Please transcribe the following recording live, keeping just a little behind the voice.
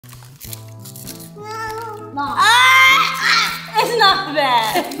No. It's not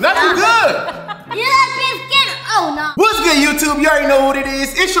bad. That's good. You like beef skin? Oh no. What's good, YouTube? You already know what it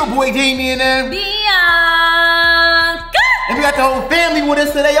is. It's your boy Damien and Biannca. And we got the whole family with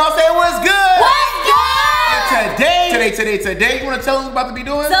us today. Y'all say what's good? What's good? And today, you want to tell us what we're about to be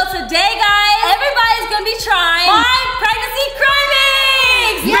doing? So today, guys, everybody's gonna be trying my pregnancy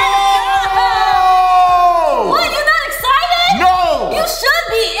cravings. No! What? You're not excited? No! You should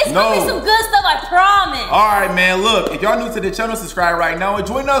be. It's gonna be some good stuff, I promise. All right, man. Look, if y'all new to the channel, subscribe right now and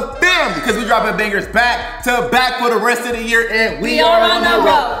join us, bam, because we dropping bangers back to back for the rest of the year, and we are on the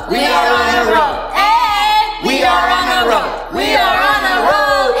road. We are on the road. Hey, we are on the road. We are on the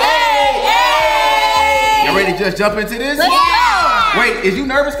road. Hey, hey. You ready to just jump into this? Let's go. Wait, is you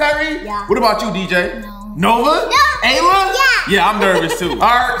nervous, Kyrie? Yeah. What about you, DJ? No. Nova? No. Ayla? Yeah. Yeah, I'm nervous too. All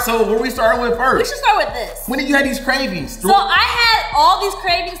right, so what are we starting with We first? should start with this. When did you have these cravings? So I had all these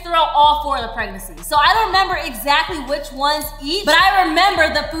cravings throughout all 4 of the pregnancies. So I don't remember exactly which ones each, but I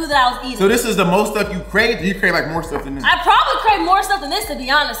remember the food that I was eating. So this is the most stuff you crave? Do you crave like more stuff than this? I probably crave more stuff than this, to be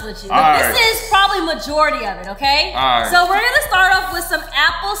honest with you. But Alright. this is probably majority of it, okay? Alright. So we're gonna start off with some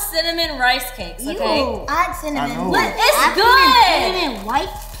apple cinnamon rice cakes, okay? Ew. I like cinnamon. I know. But it's Apple good. Cinnamon white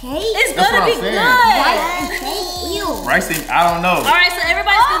cake. It's That's gonna what be I'm saying. good. White cake. Ew. Rice thing, I don't know. Alright, so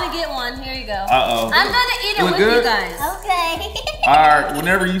everybody's gonna get one. Here you go. Uh-oh. I'm gonna eat it Look with good? you guys. Okay. All right,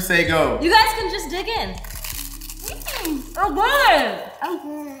 whenever you say go. You guys can just dig in. Oh, good.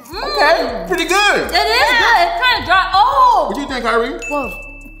 Okay, pretty good. It is good. It's kind of dry. Oh, What do you think, Kyrie?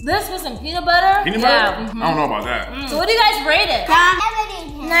 this with some peanut butter. Peanut Yeah. butter? I don't know about that. So what do you guys rate it?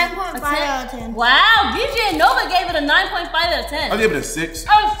 9.5 out of 10. Wow, DJ and Nova gave it a 9.5 out of 10. I'll give it a 6.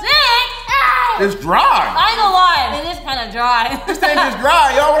 Oh, 6? It's dry. I ain't gonna lie, it is kind of dry. This thing is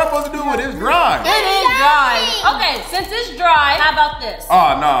dry, y'all. What I'm supposed to do with it? It's dry. It is dry. Okay, since it's dry, how about this?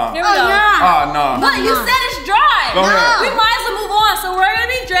 Oh, no. Here we go. Oh, no. But you said it's dry. Go ahead. We might as well move on. So we're gonna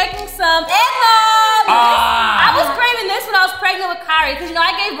be drinking some eggnog. I was craving this when I was pregnant with Kyrie, because you know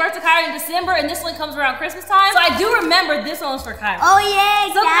I gave birth to Kyrie in December, and this one comes around Christmas time. So I do remember this one was for Kyrie. Oh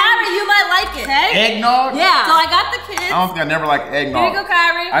yeah. So Kyrie, you might like it. Okay? Eggnog? Yeah. So I got the kids. I don't think I never liked eggnog. Here you go,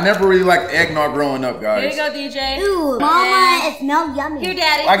 Kyrie. I never really liked eggnog growing up, guys. Here you go, DJ. Ew. Mama, it smells yummy. Here,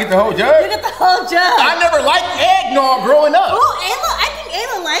 Daddy. I get the whole You jug? get the whole jug. I never liked eggnog growing up. Oh, Ayla, I think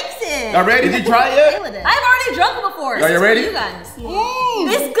Ayla likes it. Y'all ready? Did you try it yet? Ayla did. I've already drunk it before. Are you It's ready? for you guys.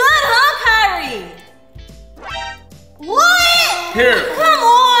 It's good, huh, Kyrie? What? Here. Come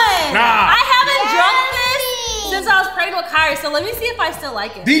on. Nah. I haven't drunk this since I was pregnant with Kyrie, so let me see if I still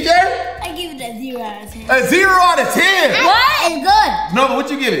like it. DJ? I give it a 0 out of 10. A 0 out of 10. What? It's good. No, but what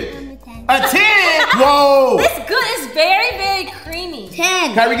you give it? 10. A 10. Whoa. It's good. It's very, very creamy.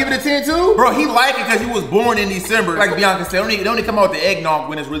 10. Can we give it a 10 too? Bro, he liked it because he was born in December. Like Biannca said, it only come out with the eggnog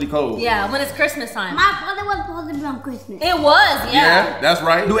when it's really cold. Yeah, when it's Christmas time. My brother was supposed to be on Christmas. It was, yeah. Yeah, that's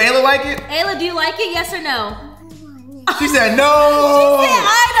right. Do Ayla like it? Ayla, do you like it? Yes or no? She said no.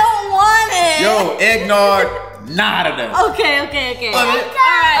 I don't want it. Yo, eggnog, nada them. Okay. Love it.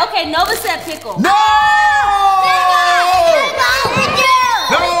 Alright. Okay, Nova said pickle. No!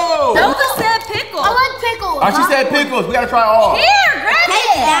 No! Nova said pickle. I want pickles. Oh, she said pickles. We gotta try all. Here, grab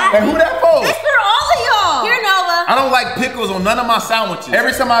it. And who that for? It's for all of y'all. Here, Nova. I don't like pickles on none of my sandwiches.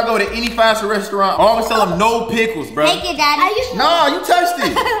 Every time I go to any fast food restaurant, I always tell them no pickles, bro. Take it, Daddy. No, you touched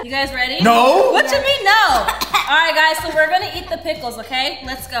it. You guys ready? No. What you mean no? Alright guys, so we're gonna eat the pickles, okay?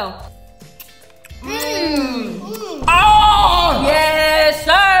 Let's go. Oh! Yes,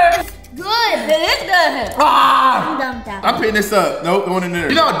 sir. Good. It is good. Ah! Dumb. I'm putting this up. Nope, going in there.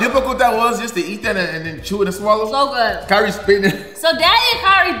 You know how difficult that was just to eat that and then chew it and swallow? So good. Kyrie's spitting it. So Daddy and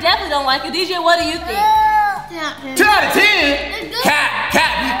Kyrie definitely don't like it. DJ, what do you think? 10 out of 10? Cap,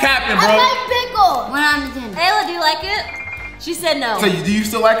 you capping, bro. I like pickles. 1 out of 10. Ayla, do you like it? She said no. So do you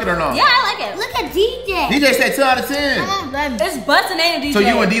still like it or no? Yeah, I like it. Look at DJ. DJ said 10 out of 10. It's butts and ain't a DJ. So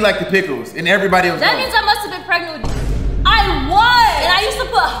you and D like the pickles and everybody else That don't. means I must have been pregnant with I was! And I used to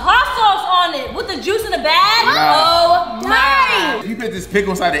put hot sauce on it with the juice in the bag. Nah. Oh my. You put this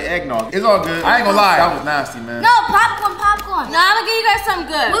pickle inside the eggnog. It's all good. I ain't gonna lie, that was nasty, man. No, popcorn. No, I'm gonna give you guys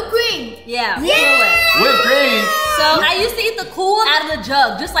something good. Whipped cream. Yeah. Yeah. Whipped cream. So I used to eat the cool one out of the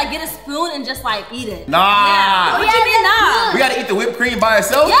jug. Just like get a spoon and just like eat it. Nah. Yeah. What you mean nah? We gotta eat the whipped cream by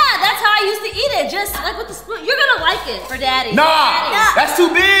itself? Yeah, that's how I used to eat it. Just like with the spoon. You're gonna like it for Daddy. Nah, Daddy. that's too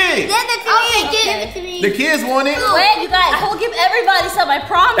big. Give it to me. Give it to me. The kids want it. Wait, you guys, I will give everybody some, I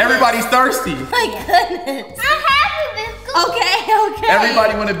promise. Everybody's thirsty. My goodness. I have a biscuit. Okay.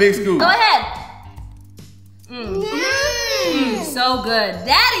 Everybody want a big scoop. Go ahead. So so good.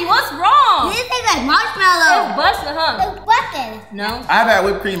 Daddy, what's wrong? This tastes like marshmallow. It's busted, huh? It's busted. No. I've had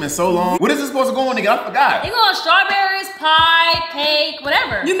whipped cream in so long. What is this supposed to go on, nigga? I forgot. You go on strawberries, pie, cake,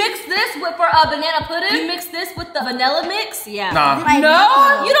 whatever. You mix this with for a banana pudding. You mix this with the vanilla mix. Yeah. Nah.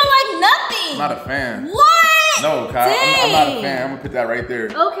 No, you don't like nothing. I'm not a fan. What? No, Kyle. I'm not a fan. I'm gonna put that right there.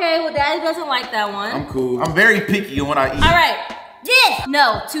 Okay, well, Daddy doesn't like that one. I'm cool. I'm very picky on what I eat. All right. This.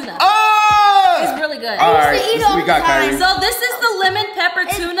 No, tuna. Oh! It's really good. All right, this is what we got, Kyrie. So this is the lemon pepper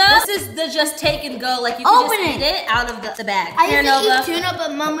tuna. This is the just take and go. Like you can just eat it out of the bag. I Here, used to Nova. eat tuna,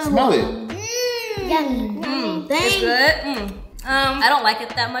 but Mama Smell it. Yummy. It's good. I don't like it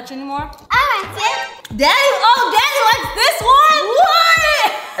that much anymore. I like it. Daddy, Daddy likes this one. What?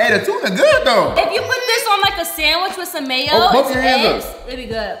 Hey, the tuna good though. If you put this on like a sandwich with some mayo Oh, and both some your hands eggs, up. it'd be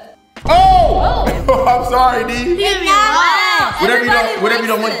good. Oh! I'm sorry, D. Wow. Whatever Everybody you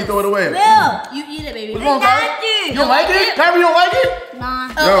don't want, likes you throw it away. this. You eat it, baby. What's wrong, Kyrie? You don't like it? Kyrie, you don't like it? Nah.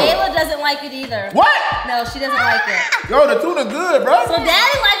 Oh, Yo. Ayla doesn't like it either. What? No, she doesn't like it. Yo, the tuna good, bro. So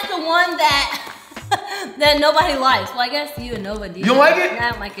Daddy likes the one that that nobody likes. Well, I guess you and Nova do. You don't like it? I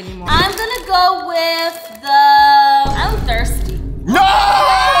don't like it anymore. I'm gonna go with the. I'm thirsty. No!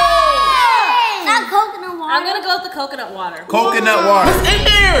 Not coconut water. I'm gonna go with the coconut water. Coconut water. What's in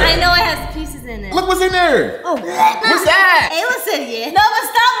there? I know it has pieces in it. Look what's in there. Oh, What's that? Ayla said yeah. No, but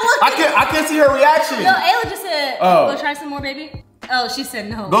stop looking. I can't see her reaction. No, Ayla just said, Oh. go try some more, baby. Oh, she said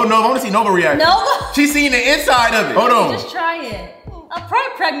no. Go Nova. I want to see Nova reaction. Nova? She's seeing the inside of it. Hold on. Just try it. I'm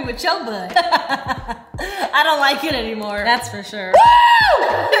probably pregnant with your butt. I don't like it anymore. That's for sure.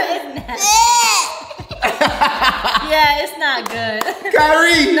 It's nasty. Yeah, it's not good.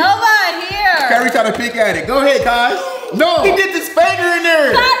 Kyrie. Nova, here. Kyrie trying to pick at it. Go ahead, Kai. No. He did this finger in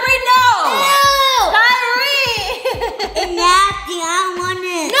there. Kyrie, no. Ew. Kyrie. It's nasty. I don't want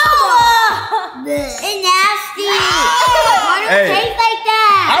it. No. It's nasty. Why do it taste like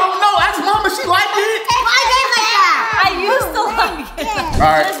that? I don't know. Ask Mama. She liked it. Why it taste like that? I used to like it. All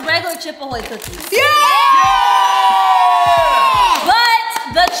right. Just regular Chip Ahoy cookies. Yeah. But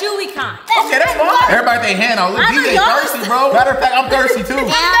the chewy kind. Okay, that's fine. Everybody their hand out. Look, I know DJ y'all- thirsty, bro. Matter of fact, I'm thirsty too.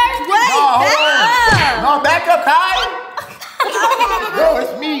 No, back up, Kai. Bro,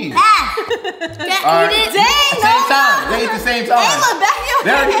 it's me. Pass. All right. Eat it. Same time. They eat the same time. Ayla, back your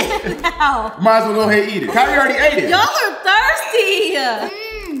They already- hand now. Might as well go ahead and eat it. Kyrie already ate it. Y'all are thirsty.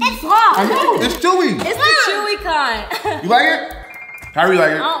 It's soft. I know. It's chewy. It's the chewy kind. You like it? Kyrie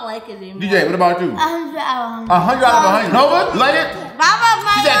like I it? don't like it anymore. DJ, what about you? 100 out of 100. 100 out of 100. Nova, you like it?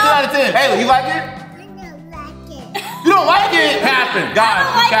 She said 10 out of 10. Ayla, you like it? You don't like it? Happen. God, I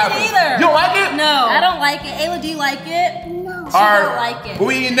don't like it either. You don't like it? No. I don't like it. Ayla, do you like it? No. She don't like it. What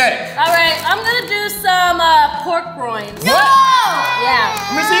we eating next? All right, I'm gonna do some pork groins. What? Yeah.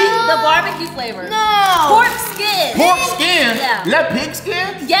 Let me see. The barbecue flavor. No. Pork skin. Pork skin? Yeah. Is that pig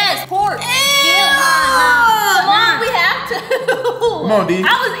skin? Yes, pork. Ew. Come on, we have to. Come on, D.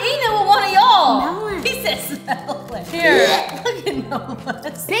 I was eating it with one of y'all. Smell it. He said smell it. Here, look at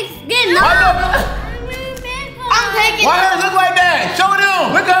Nova's. Big skin. No. Why the- I'm taking Why hers look like that? Show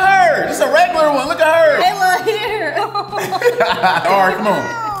them. Look at her. Just a regular one. Look at her. Ayla, here. All right, come on.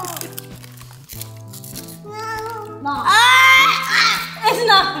 It's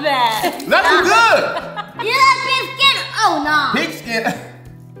not bad. That's too good. You like pig skin? Oh, no. Pig skin.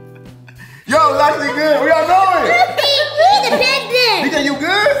 Yo, it's actually good. We all know it. Eat the pig then. DJ, you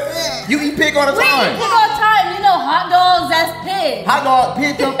good? You eat pig all the time. Pig all the time. You know hot dogs, that's pig. Hot dog,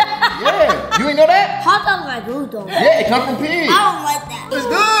 pig. Yeah. You ain't know that? Hot dogs are good though. Yeah, it come from pig. I don't like that. It's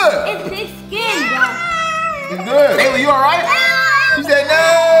good. It's pig skin, bro. It's good. Ayla, you all right? She said no.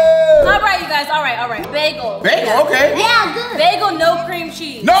 All right, you guys. All right. Bagel. Bagel, okay. Yeah, good. Bagel, no cream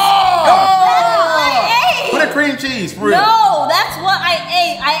cheese. No. I ate. Put a cream cheese, for real. No, that's what I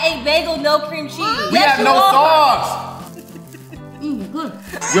ate. I ate bagel, no cream cheese. We have no sauce. Good.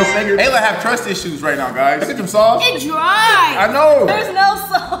 Your finger. Ayla have trust issues right now, guys. Look at them sauce. It's dry. I know. There's no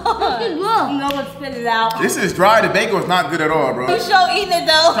sauce. It's good. No one spit it out. This is dry. The bagel is not good at all, bro. You show eating it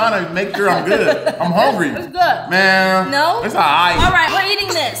though. Trying to make sure I'm good. I'm hungry. It's good. Man. No? It's alright. All right, we're eating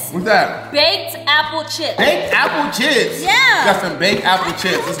this. What's that? Baked apple chips. Baked apple chips. Yeah. Got some baked apple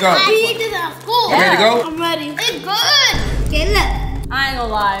chips. Let's go. We eat this at school. You ready to go? I'm ready. It's good. Okay, look. I ain't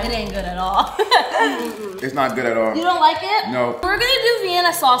gonna lie, it ain't good at all. It's not good at all. You don't like it? No. We're gonna do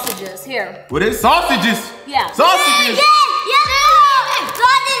Vienna sausages. Here. What is sausages? Yeah. Sausages.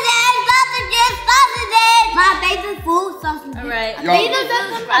 My favorite food, sausages. All right. Yo.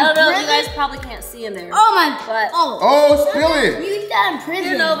 I don't know, you guys probably can't see in there. Oh my. But Oh, spill it. You eat that in prison.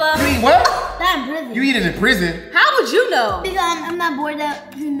 here, Nova. You eat what? That in prison. You eat it in prison. How would you know? Because I'm not bored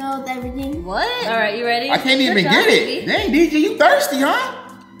that who knows everything. What? All right, you ready? I can't even get it. Dang, DJ, you thirsty, huh?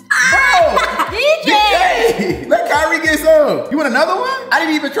 Bro, DJ! Let Kyrie get some. You want another one? I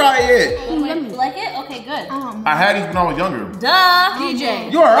didn't even try it yet. You like it? Okay, good. I had these when I was younger. Duh,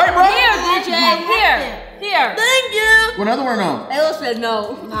 DJ. You alright, bro? Here, DJ. Here. Thank you. What another one on? Ayla said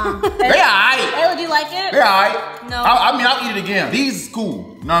no. They alright. Ayla, do you like it? They alright. No. I mean, I'll eat it again. These is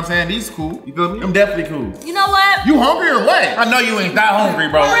cool. You know what I'm saying? These is cool. You feel me? I'm definitely cool. You know what? You hungry or what? I know you ain't that hungry,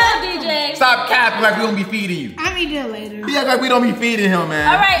 bro. For real, DJ. Stop capping like we don't be feeding you. I'll eat it later. He act like we don't be feeding him, man.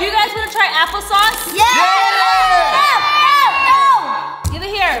 All right, you guys want to try applesauce? Yeah! Give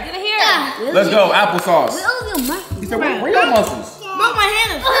it here. Give it here. Yeah. Let's go, applesauce. Where's your muscles? He said, where your muscles? Bro, my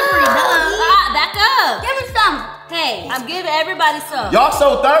hand is slippery, dog. Back up. Give me some. Hey, I'm giving everybody some. Y'all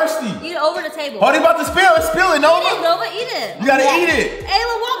so thirsty. Eat it over the table. Oh, they about to spill it. Spill it, Eat it, Nova. Nova. Eat it. You gotta eat it.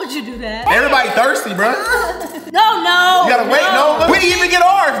 Ayla, why would you do that? Everybody thirsty, bro. No. You gotta wait, Nova. We didn't even get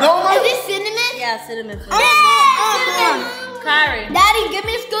ours, Nova. Is this cinnamon? Yeah, cinnamon. Kyrie. Daddy, give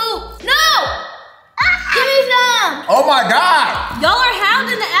me a scoop. No! Give me some. Oh my God. Y'all are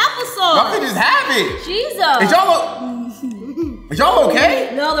hounding the applesauce. Y'all can just have it. Jesus. Is y'all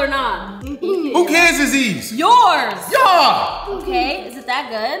okay? No, they're not. Who kids is these? Yours. Y'all. Okay, is it that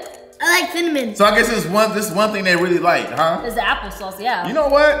good? I like cinnamon. So I guess this is one thing they really like, huh? It's the applesauce, yeah. You know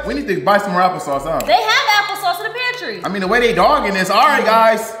what? We need to buy some more applesauce, huh? They have applesauce in the pantry. I mean, the way they dogging this. All right,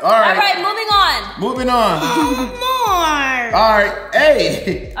 guys. All right. All right, moving on. Moving on. More. All right.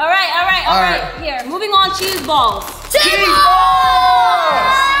 Hey. All right. Here, moving on, cheese balls. Cheese balls!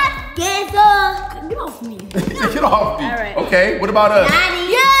 Get off me. Get off me. All right. Okay, what about us? Daddy.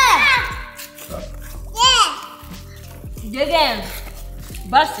 Dig in.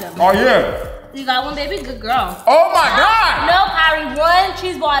 Bust him. Oh, yeah. You got one, baby? Good girl. Oh, my God. No, Kyrie, one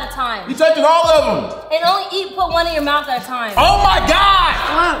cheese ball at a time. You touching all of them. And only put one in your mouth at a time. Oh, my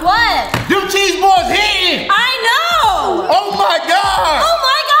God. What? Them cheese balls hitting. I know. Oh, my God. Oh,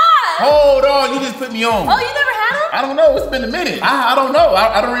 my God. Hold on, you just put me on. Oh, you never had them? I don't know, it's been a minute. I don't know,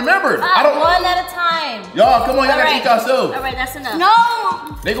 I don't remember. I don't. One at a time. Y'all, come on, y'all gotta All eat yourself. All right, that's enough.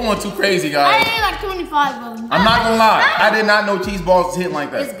 No. They going too crazy, I guys. ate like 25 of them. I'm not gonna lie, I did not know cheese balls was hitting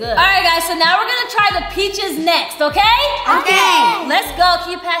like that. It's good. All right, guys, so now we're gonna try the peaches next, okay? Okay. Let's go.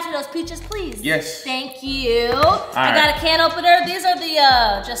 Can you pass me those peaches, please? Yes. Thank you. I got a can opener. These are the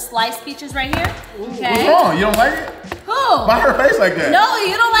just sliced peaches right here. Okay. What's wrong? You don't like it? Who? Why her face like that? No,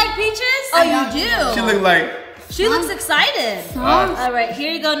 you don't like peaches? Oh, you do. She look like, She looks excited. All right,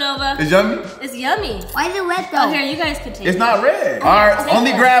 here you go, Nova. it's yummy? It's yummy. Why is it wet though? Oh, here, you guys can take It's it. not red. All right, take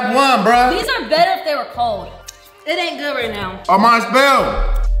only it. grab one, bruh. These are better if they were cold. It ain't good right now. Oh, mine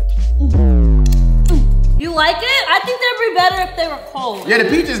spell. You like it? I think they'd be better if they were cold. Yeah, the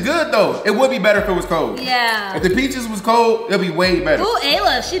peach is good though. It would be better if it was cold. Yeah. If the peaches was cold, it'd be way better. Ooh,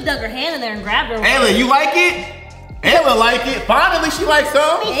 Ayla, she dug her hand in there and grabbed her one. Ayla, you like it? Ayla like it. Finally, she likes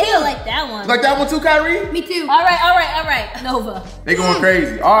some. Ayla like that one. Like that one too, Kyrie? Me too. All right. Nova. They going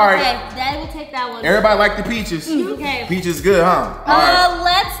crazy. All right. Okay, Daddy will take that one. Everybody like the peaches. Okay. Peaches good, huh? All right.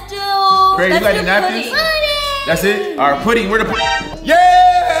 Let's do. Crazy, you let's got do any napkins? pudding. That's it? All right, pudding. Where the pudding?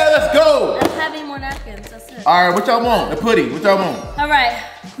 Yeah, let's go. Let's have any more napkins. That's it. All right, what y'all want? The pudding. What y'all want? All right.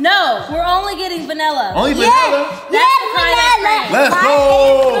 No, we're only getting vanilla. Only vanilla? That's the kind I crave. Let's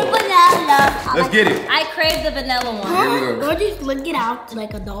go. Vanilla. Let's get it. I crave the vanilla one. Here we go. Or just lick it out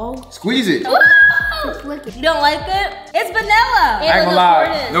like a dog. Squeeze it. Just lick it. You don't like it? It's vanilla. I ain't gonna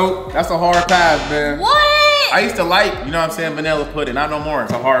lie. Nope, that's a hard pass, man. What? I used to like, you know what I'm saying, vanilla pudding. Not no more.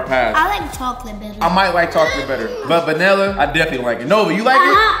 It's a hard pass. I like chocolate better. I might like chocolate better, but vanilla, I definitely like it. Nova, you like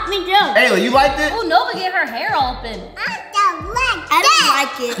it? Me too. Ayla, you liked it? Oh, Nova get her hair open. I don't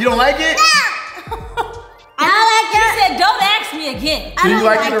like it. You don't like it? I don't like She it. said, don't ask me again. Do you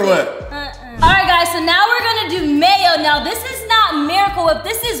like it or what? All right, guys, so now we're gonna do mayo. Now, this is not Miracle Whip.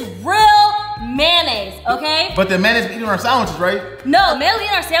 This is real mayonnaise, okay? But the mayonnaise we eat in our sandwiches, right? No, mayo in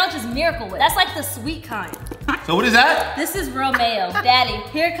our sandwich is Miracle Whip. That's like the sweet kind. So what is that? This is real mayo. Daddy,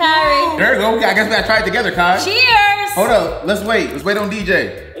 here, Kyrie. There you go. I guess we gotta try it together, Kai. Cheers. Hold up. Let's wait. Let's wait on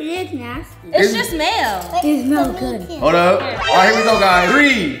DJ. It is nasty. It's just mayo. It smells good. Hold up. All right, here we go, guys.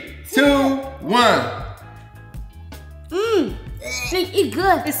 3, 2, 1. It's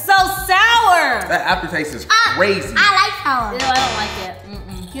good. It's so sour. That aftertaste is crazy. I like sour. Ew, I don't like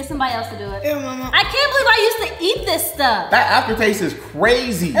it. Get somebody else to do it. Here, Mama. I can't believe I used to eat this stuff. That aftertaste is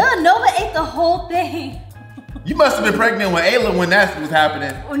crazy. Ew, Nova ate the whole thing. You must have been pregnant with Ayla when that was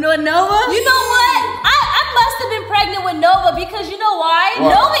happening. Oh, no, Nova? You know what? I must have been pregnant with Nova because you know why?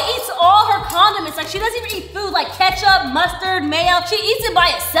 What? Nova eats all her condiments. Like she doesn't even eat food like ketchup, mustard, mayo. She eats it by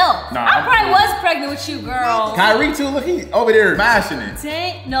itself. Nah, I probably was pregnant with you, girl. Kyrie too, look, he over there mashing it.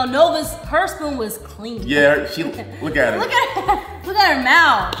 Dang. No, her spoon was clean. Yeah, she, look at her. Look at her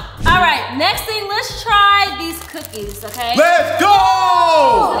mouth. All right, next thing, let's try these cookies, okay? Let's So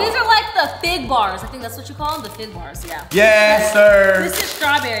go! these are like the fig bars. I think that's what you call them, the fig bars, yeah. Yes, sir. This is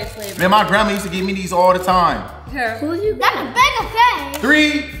strawberry flavor. Man, my grandma used to give me these all the time. Here. That's a bag of cake.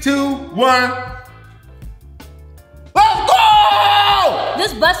 3, 2, 1. Let's go!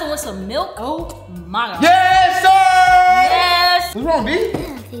 This busting with some milk. Oh my God. Yes, sir! Yes. What's wrong, B? I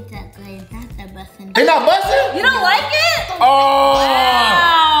don't think that good. That's a busting. They not busting? You don't like it? Oh!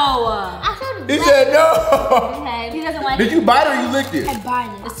 Wow. I should He said no. Okay, he doesn't like Did it. you bite it or you licked it? I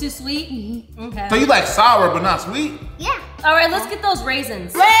bought it. It's too sweet? Okay. So you like sour but not sweet? Yeah. All right, let's get those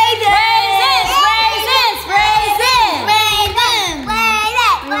raisins. Raisins!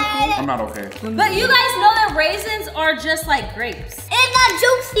 I'm not okay. But you guys know that raisins are just like grapes. It's not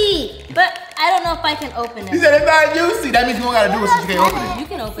juicy. But I don't know if I can open He it. said it's not juicy. That means you don't gotta do it so you can't open it. You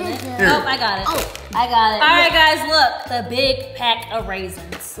can open it. Here. Oh, I got it. I got it. All right, guys, look. The big pack of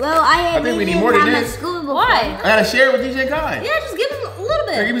raisins. Well, I think we need more than this. Why? I gotta share it with DJ and Kai. Yeah, just give him a little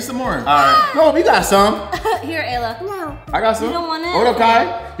Here, give bit. me some more. All right. No, we got some. Here, Ayla. No. I got some. You don't want it? What up,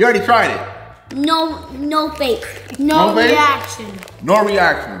 Kai? You already tried it. No fake. No fake? reaction. No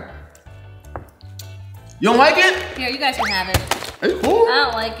reaction. You don't like it? Here, you guys can have it. It's cool. I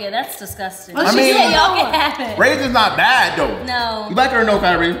don't like it. That's disgusting. I mean- yeah, y'all can have it. Raisin's not bad though. No. You like it or no,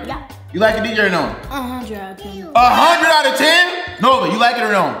 Kyrie? Yeah. You like it, DJ or no? 100 out of 10. 100 out of 10? Nova, you like it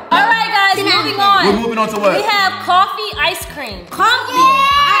or no? All right, guys, moving We're on. moving on to what? We have coffee ice cream.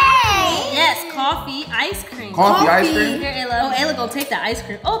 Yes, coffee ice cream. Coffee ice cream? Here, Ayla. Oh, Ayla, go take that ice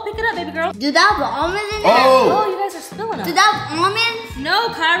cream. Oh, pick it up, baby girl. Do that have almonds in there? Oh, Oh! you guys are spilling Do them. that have almonds? No,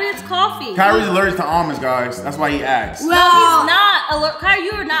 Kyrie, it's coffee. Kyrie's allergic to almonds, guys. That's why he asked. No, he's not. Kyrie,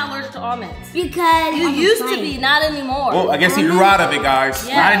 you are not allergic to almonds. Because You used to be, not anymore. Well, I guess he grew out of it, guys.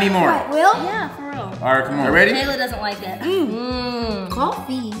 Yeah. Not anymore. Will? Yeah, for real. All right, come on. You ready? Ayla doesn't like it.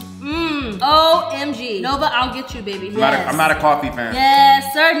 Coffee. OMG. Nova, I'll get you, baby. Yes. I'm not a coffee fan.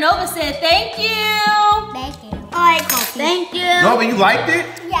 Yes, sir. Nova said thank you. Thank you. I like coffee. Thank you. Nova, you liked it?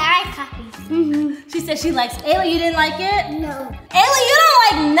 Yeah, I like coffee. She said she likes Ayla. You didn't like it? No. Ayla, you don't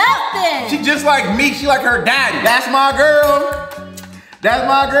like nothing. She just like me. She like her daddy. That's my girl. That's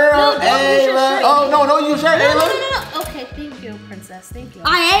my girl. No, don't use your Ayla. shirt. Oh, no, don't use your shirt, No. Ayla. Okay, thank you, princess. Thank you.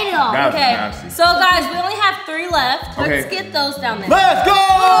 I ate it all. That was Okay, nasty. so guys, we only have 3 left. Okay. Let's get those down there. Let's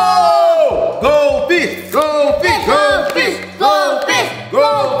go! Go fish! Go fish! Go fish! Go fish!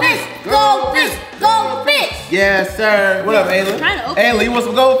 Go fish! Go fish! Go fish. Yes, sir. What up, Ayla? Trying to open Ayla, you want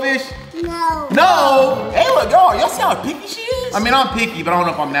some goldfish? No. No! Ayla, y'all see how picky she is? I mean, I'm picky, but I don't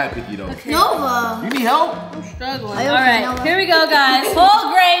know if I'm that picky, though. Nova. You need help? I'm struggling. I All opened right, Nova. here we go, guys.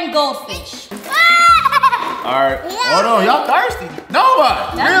 Whole grain goldfish. All right. Hold on, y'all thirsty?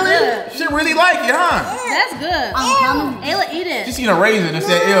 Nova! That's Really? good. She really like it, huh? That's good. I'm coming. Ayla, eat She it. seen a raisin and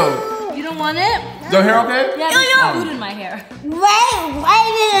said, ew. You don't want it? Your hair okay? Yeah, there's food in my hair.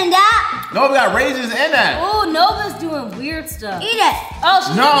 Wait in that. Nova got raisins in that. Oh, Nova's doing weird stuff. Eat it. Oh,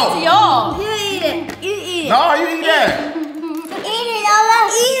 she's No. giving it to y'all. You eat it. You eat it. No, you eat that. Eat it, Nova.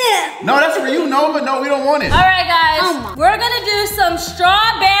 Eat it. No, that's for you, Nova. No, we don't want it. All right, guys. Oh my. We're gonna do some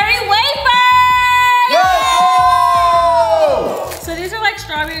strawberry wafers. Whoa! So these are like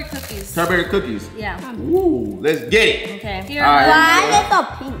strawberry cookies. Strawberry cookies. Yeah. Ooh, let's get it. Okay. Here. All right. Why is it so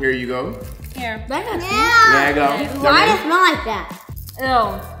pink? Here you go. Here. There you There you go. Why does it smell like that?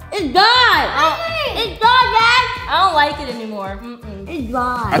 Ew. It's dry. It's dry, Dad. I don't like it anymore. Mm-mm. It's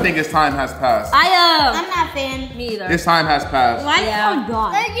dry. I think its time has passed. I'm not a fan. me either. This time has passed. Why is Yeah. it so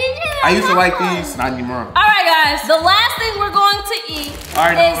dry? I used to like these, not anymore. All right, guys. The last thing we're going to eat All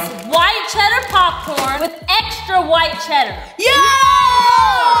right, is Nova. white cheddar popcorn with extra white cheddar. Yo!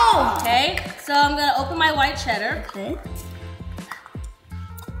 Okay. So I'm gonna open my white cheddar. Okay.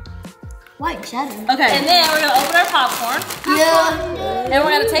 White cheddar. Okay. And then we're gonna open our popcorn. Yeah. And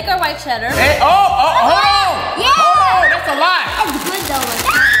we're gonna take our white cheddar. Hey, hold on. Yeah. Hold on, that's a lot. That's good though.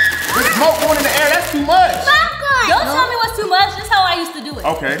 There's smoke going in the air, that's too much. Popcorn. Don't tell me what's too much. This is how I used to do it.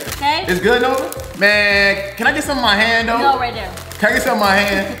 Okay. Okay? It's good, Nova? Man, can I get some in my hand, though? No, right there. Can I get some in my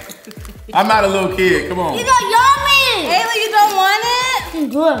hand? I'm not a little kid, come on. You got yummy. Ayla, you don't want it?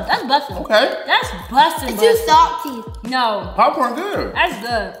 It's good. That's busting. Okay. That's busting. It's too salty. No, Popcorn good. that's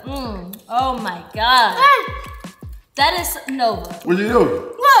good. Oh my god. That is Nova. What'd you do?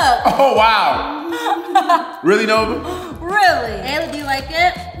 Look. Oh, wow. Really, Nova? Really? Ayla, do you like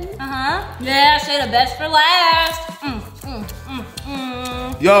it? Yeah, say the best for last.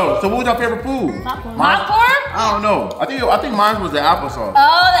 Yo, so what was your favorite food? Popcorn? I don't know. I think mine was the applesauce.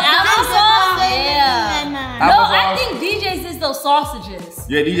 Oh, the applesauce? Yeah. No, I Applesauce. think DJ's is those sausages.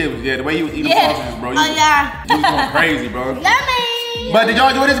 Yeah, DJ was, the way he was eating Yeah. sausages, bro. Oh, yeah. You was going crazy, bro. Yummy. But did y'all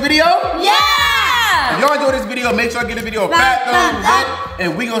enjoy this video? Yeah! If y'all enjoyed this video, make sure to give the video a fat thumbs up.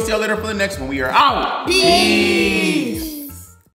 And we gonna see y'all later for the next one. We are out. Peace.